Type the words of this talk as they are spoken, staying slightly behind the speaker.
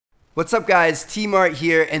What's up guys, T-Mart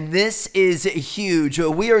here, and this is huge.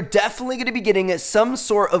 We are definitely going to be getting some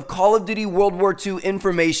sort of Call of Duty World War II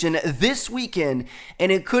information this weekend,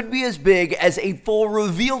 and it could be as big as a full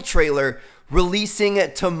reveal trailer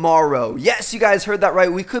releasing tomorrow. Yes, you guys heard that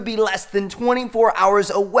right. We could be less than 24 hours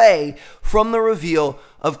away from the reveal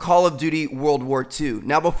of Call of Duty World War II.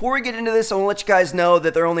 Now, before we get into this, I want to let you guys know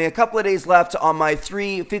that there are only a couple of days left on my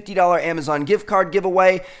free $50 Amazon gift card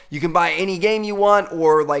giveaway. You can buy any game you want,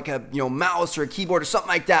 or like a mouse or a keyboard or something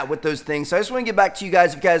like that with those things. So I just want to get back to you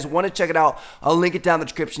guys. If you guys want to check it out, I'll link it down in the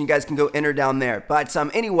description. You guys can go enter down there. But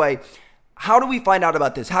anyway, how do we find out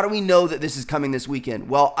about this? How do we know that this is coming this weekend?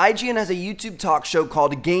 Well, IGN has a YouTube talk show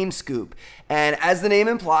called Game Scoop. And as the name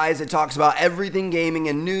implies, it talks about everything gaming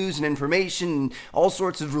and news and information and all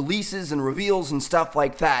sorts of releases and reveals and stuff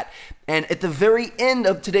like that. And at the very end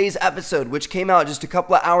of today's episode, which came out just a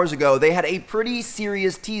couple of hours ago, they had a pretty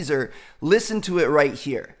serious teaser. Listen to it right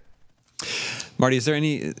here. Marty,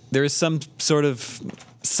 there is some sort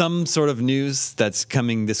of news that's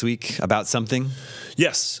coming this week about something?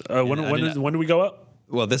 Yes. When do we go up?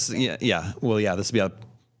 Well, this will be up.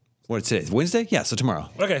 What's today? Wednesday? Yeah, so tomorrow.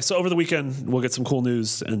 Okay, so over the weekend we'll get some cool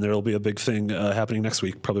news, and there'll be a big thing happening next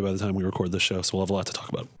week, probably by the time we record this show. So we'll have a lot to talk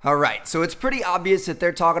about. All right, so it's pretty obvious that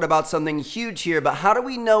they're talking about something huge here, but how do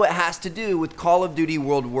we know it has to do with Call of Duty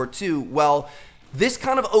World War II? Well, this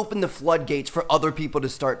kind of opened the floodgates for other people to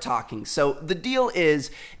start talking. So the deal is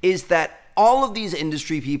that all of these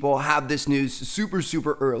industry people have this news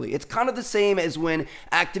super early. It's kind of the same as when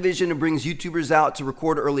Activision brings YouTubers out to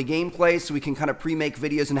record early gameplay so we can kind of pre-make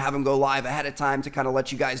videos and have them go live ahead of time to kind of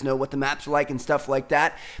let you guys know what the maps are like and stuff like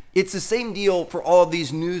that. It's the same deal for all of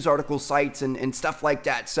these news article sites and stuff like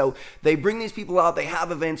that. So they bring these people out, they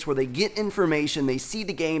have events where they get information, they see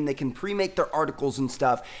the game, they can pre-make their articles and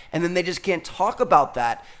stuff, and then they just can't talk about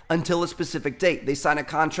that until a specific date. They sign a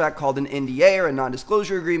contract called an NDA, or a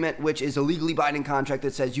non-disclosure agreement, which is a legally binding contract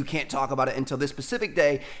that says you can't talk about it until this specific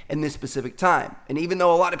day and this specific time. And even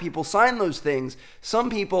though a lot of people sign those things, some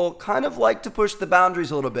people kind of like to push the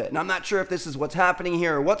boundaries a little bit. And I'm not sure if this is what's happening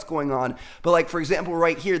here or what's going on, but like, for example,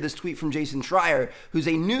 right here, this tweet from Jason Schreier, who's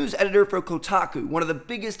a news editor for Kotaku, one of the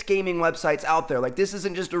biggest gaming websites out there. Like, this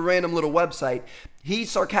isn't just a random little website. He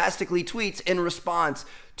sarcastically tweets in response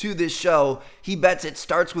to this show, he bets it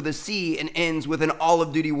starts with a C and ends with an Call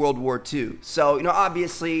of Duty World War II. So,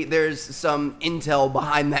 obviously there's some intel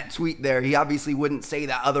behind that tweet there. He obviously wouldn't say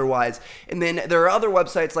that otherwise. And then there are other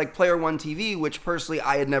websites like Player One TV, which personally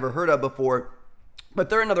I had never heard of before. But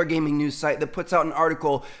they're another gaming news site that puts out an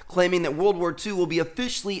article claiming that World War II will be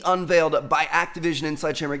officially unveiled by Activision and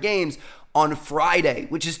Sledgehammer Games on Friday,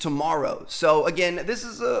 which is tomorrow. So again, this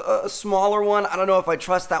is a smaller one. I don't know if I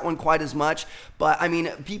trust that one quite as much, but I mean,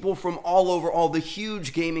 people from all over, all the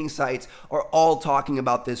huge gaming sites are all talking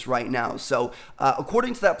about this right now. So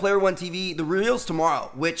according to that Player One TV, the reveal's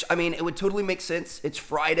tomorrow, which I mean, it would totally make sense. It's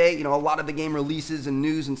Friday. A lot of the game releases and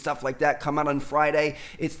news and stuff like that come out on Friday.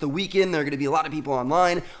 It's the weekend. There are going to be a lot of people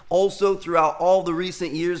online. Also, throughout all the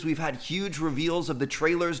recent years, we've had huge reveals of the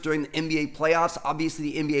trailers during the NBA playoffs.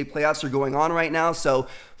 Obviously, the NBA playoffs are going on right now, so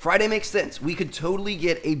Friday makes sense. We could totally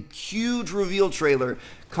get a huge reveal trailer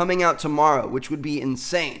coming out tomorrow, which would be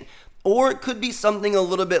insane. Or it could be something a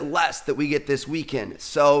little bit less that we get this weekend.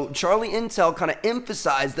 So Charlie Intel kind of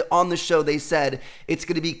emphasized that on the show they said it's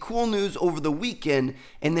going to be cool news over the weekend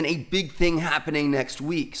and then a big thing happening next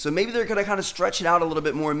week. So maybe they're going to kind of stretch it out a little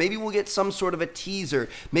bit more. Maybe we'll get some sort of a teaser,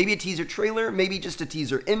 maybe a teaser trailer, maybe just a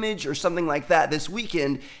teaser image or something like that this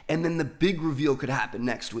weekend, and then the big reveal could happen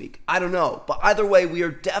next week. I don't know. But either way, we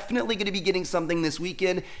are definitely going to be getting something this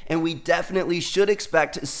weekend, and we definitely should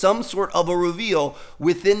expect some sort of a reveal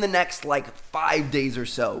within the next like 5 days or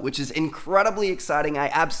so, which is incredibly exciting. I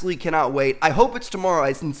absolutely cannot wait. I hope it's tomorrow.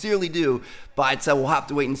 I sincerely do, but we'll have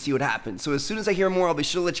to wait and see what happens. So as soon as I hear more, I'll be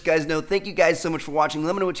sure to let you guys know. Thank you guys so much for watching.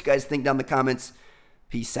 Let me know what you guys think down in the comments.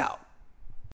 Peace out.